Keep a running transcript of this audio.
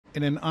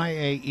In an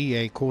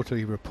IAEA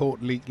quarterly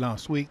report leaked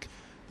last week,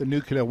 the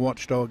nuclear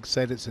watchdog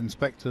said its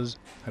inspectors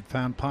had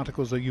found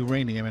particles of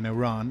uranium in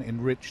Iran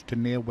enriched to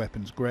near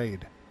weapons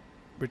grade.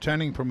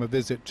 Returning from a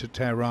visit to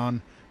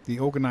Tehran, the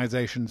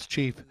organization's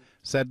chief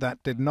said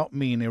that did not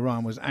mean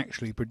Iran was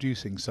actually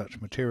producing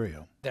such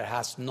material. There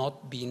has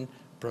not been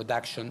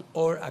production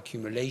or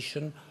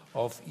accumulation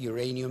of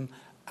uranium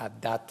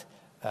at that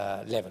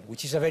level,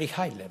 which is a very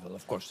high level.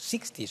 Of course,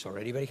 60 is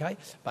already very high,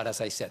 but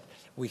as I said,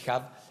 we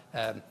have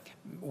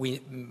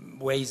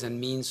ways and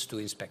means to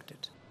inspect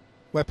it.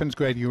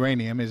 Weapons-grade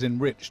uranium is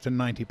enriched to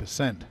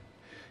 90%.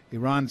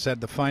 Iran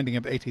said the finding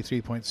of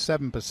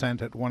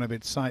 83.7% at one of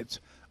its sites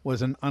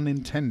was an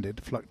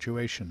unintended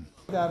fluctuation.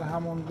 In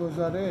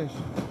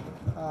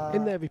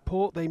their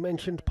report, they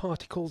mentioned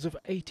particles of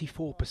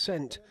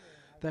 84%.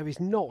 There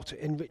is not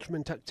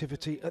enrichment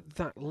activity at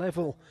that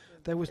level.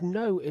 There was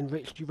no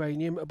enriched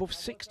uranium above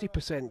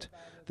 60%.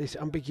 This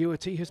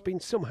ambiguity has been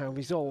somehow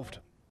resolved.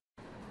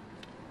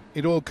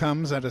 It all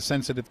comes at a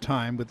sensitive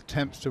time with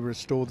attempts to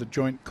restore the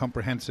Joint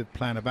Comprehensive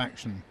Plan of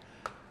Action,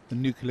 the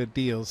nuclear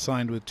deal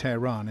signed with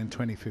Tehran in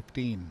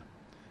 2015.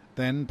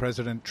 Then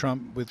President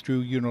Trump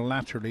withdrew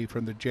unilaterally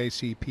from the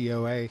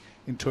JCPOA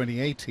in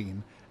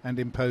 2018 and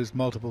imposed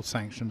multiple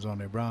sanctions on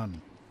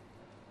Iran.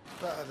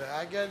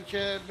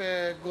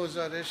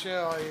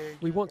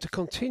 We want to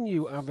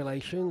continue our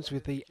relations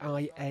with the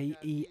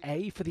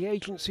IAEA for the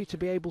agency to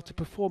be able to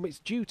perform its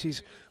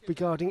duties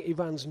regarding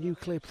Iran's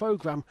nuclear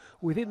program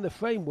within the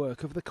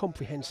framework of the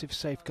Comprehensive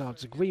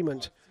Safeguards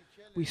Agreement.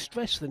 We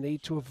stress the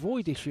need to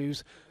avoid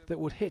issues that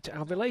would hit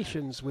our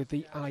relations with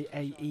the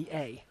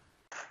IAEA.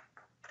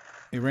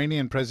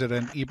 Iranian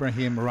President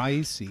Ebrahim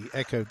Raisi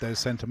echoed those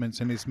sentiments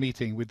in his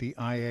meeting with the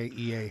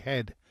IAEA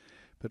head,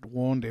 but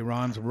warned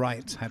Iran's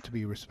rights had to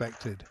be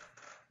respected.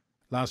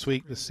 Last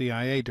week, the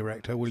CIA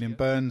director, William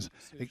Burns,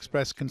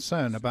 expressed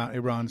concern about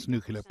Iran's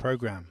nuclear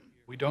program.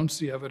 We don't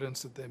see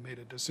evidence that they made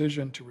a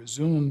decision to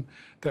resume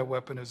that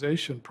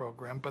weaponization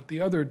program, but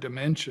the other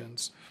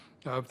dimensions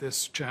of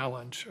this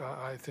challenge,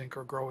 I think,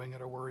 are growing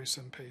at a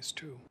worrisome pace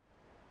too.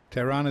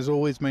 Tehran has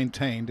always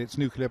maintained its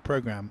nuclear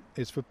program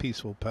is for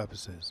peaceful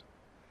purposes.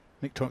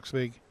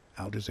 Toksvig,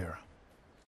 Al Jazeera.